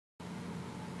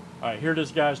All right, here it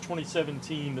is, guys.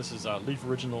 2017. This is Leaf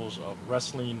Originals of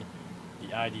Wrestling.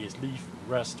 The ID is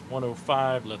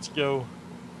LEAFWREST105. Let's go.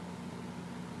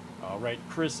 All right,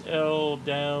 Chris L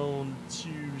down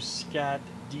to Scott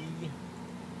D.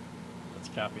 Let's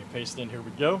copy and paste in. Here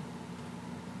we go.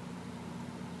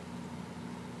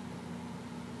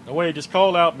 No way, just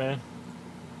call out, man.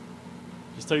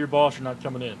 Just tell your boss you're not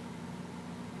coming in.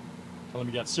 Tell him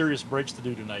you got serious breaks to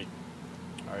do tonight.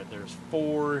 All right, there's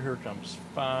 4. Here comes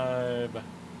 5. There's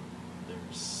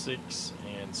 6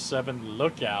 and 7.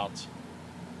 Look out.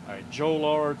 All right, Joel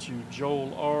R to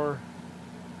Joel R. All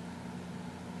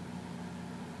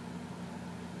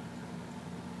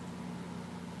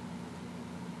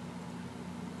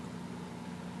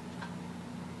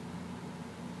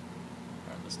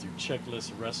right, let's do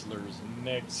checklist wrestlers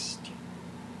next.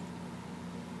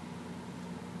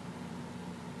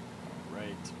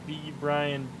 B.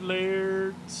 Brian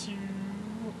Blair to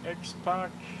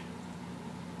X-Pac.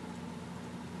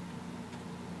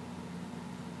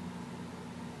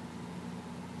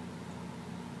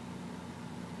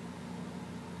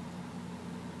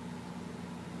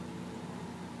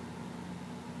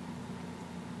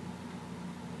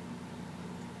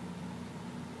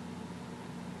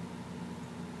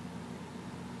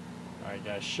 Alright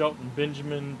guys, Shelton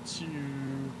Benjamin to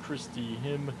Christy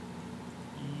Him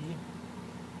E.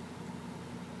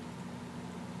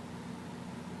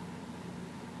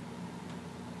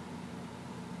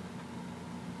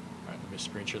 Let me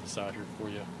screenshot this out here for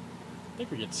you. I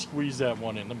think we can squeeze that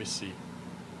one in. Let me see.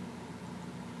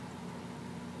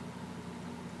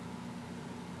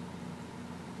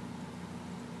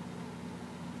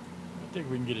 I think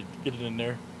we can get it in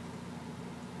there.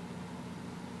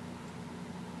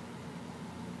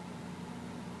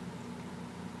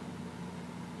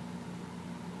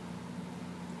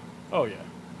 Oh yeah.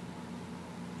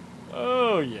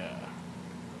 Oh yeah.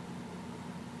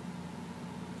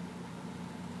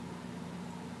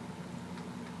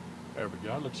 There we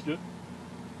go, looks good.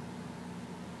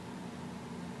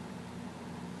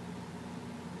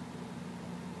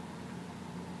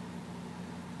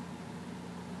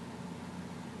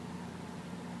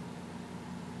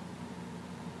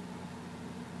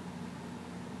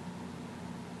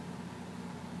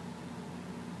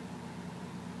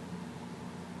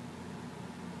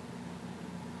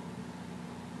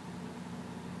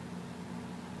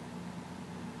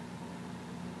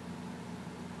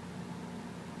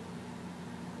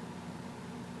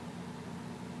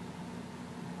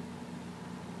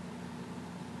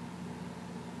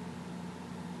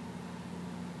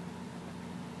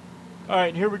 All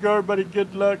right, here we go, everybody.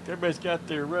 Good luck. Everybody's got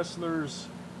their wrestlers,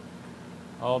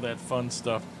 all that fun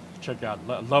stuff. Check out.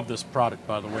 Love this product,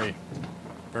 by the way.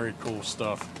 Very cool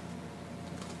stuff.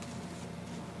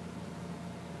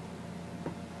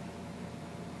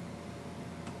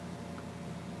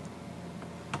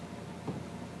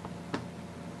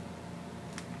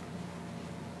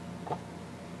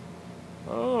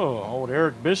 Oh, old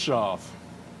Eric Bischoff.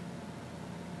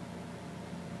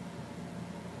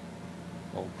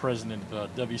 President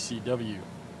of WCW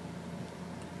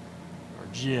or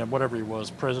GM, whatever he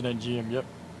was, president, GM. Yep.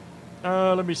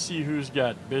 Let me see who's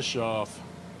got Bischoff.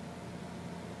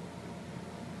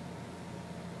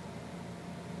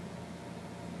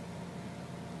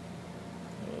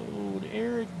 Old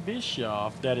Eric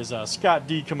Bischoff. That is Scott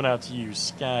D coming out to you,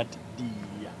 Scott D.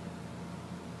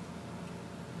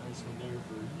 Nice one there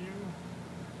for you.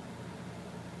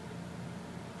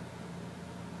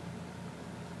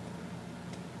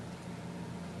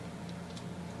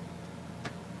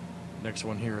 Next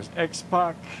one here is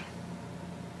X-Pac.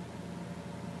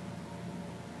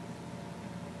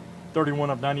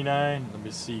 31 of 99. Let me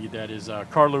see. That is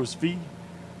Carlos V.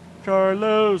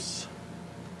 Carlos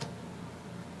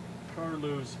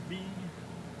V.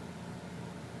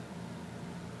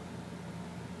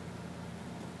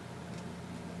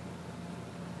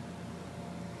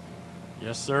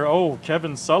 Yes, sir. Oh,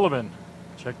 Kevin Sullivan.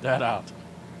 Check that out.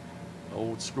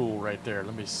 Old school right there.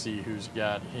 Let me see who's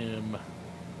got him.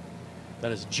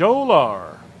 That is Joel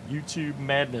R. YouTube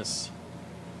Madness.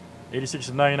 86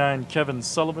 of 99, Kevin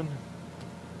Sullivan.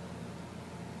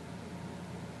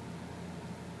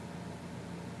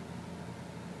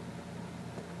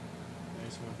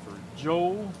 Nice one for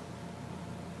Joel.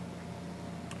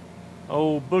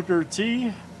 Oh, Booker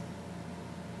T.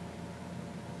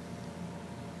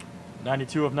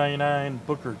 92 of 99,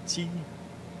 Booker T.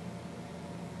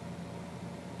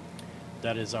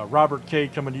 That is Robert K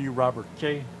coming to you, Robert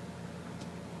K.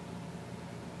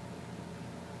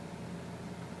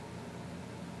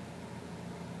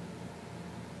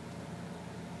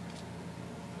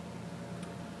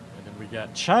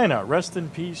 got China. Rest in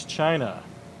peace, China.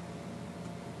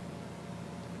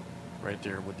 Right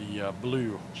there with the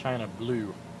blue. China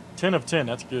blue. 10 of 10.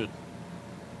 That's good.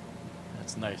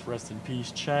 That's nice. Rest in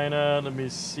peace, China. Let me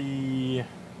see.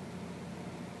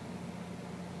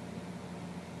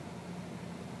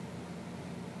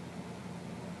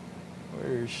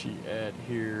 Where is she at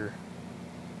here?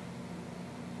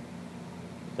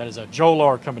 That is a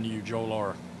Jolar coming to you,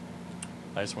 Jolar.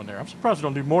 Nice one there. I'm surprised we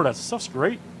don't do more of that. This stuff's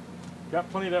great. Got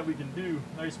plenty of that we can do.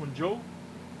 Nice one, Joe.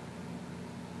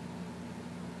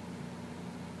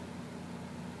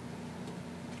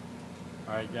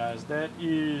 Alright, guys. That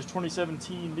is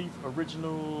 2017 Leaf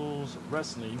Originals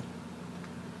Wrestling.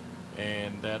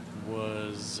 And that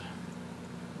was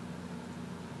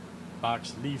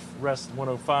box Leaf Rest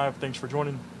 105. Thanks for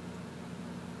joining.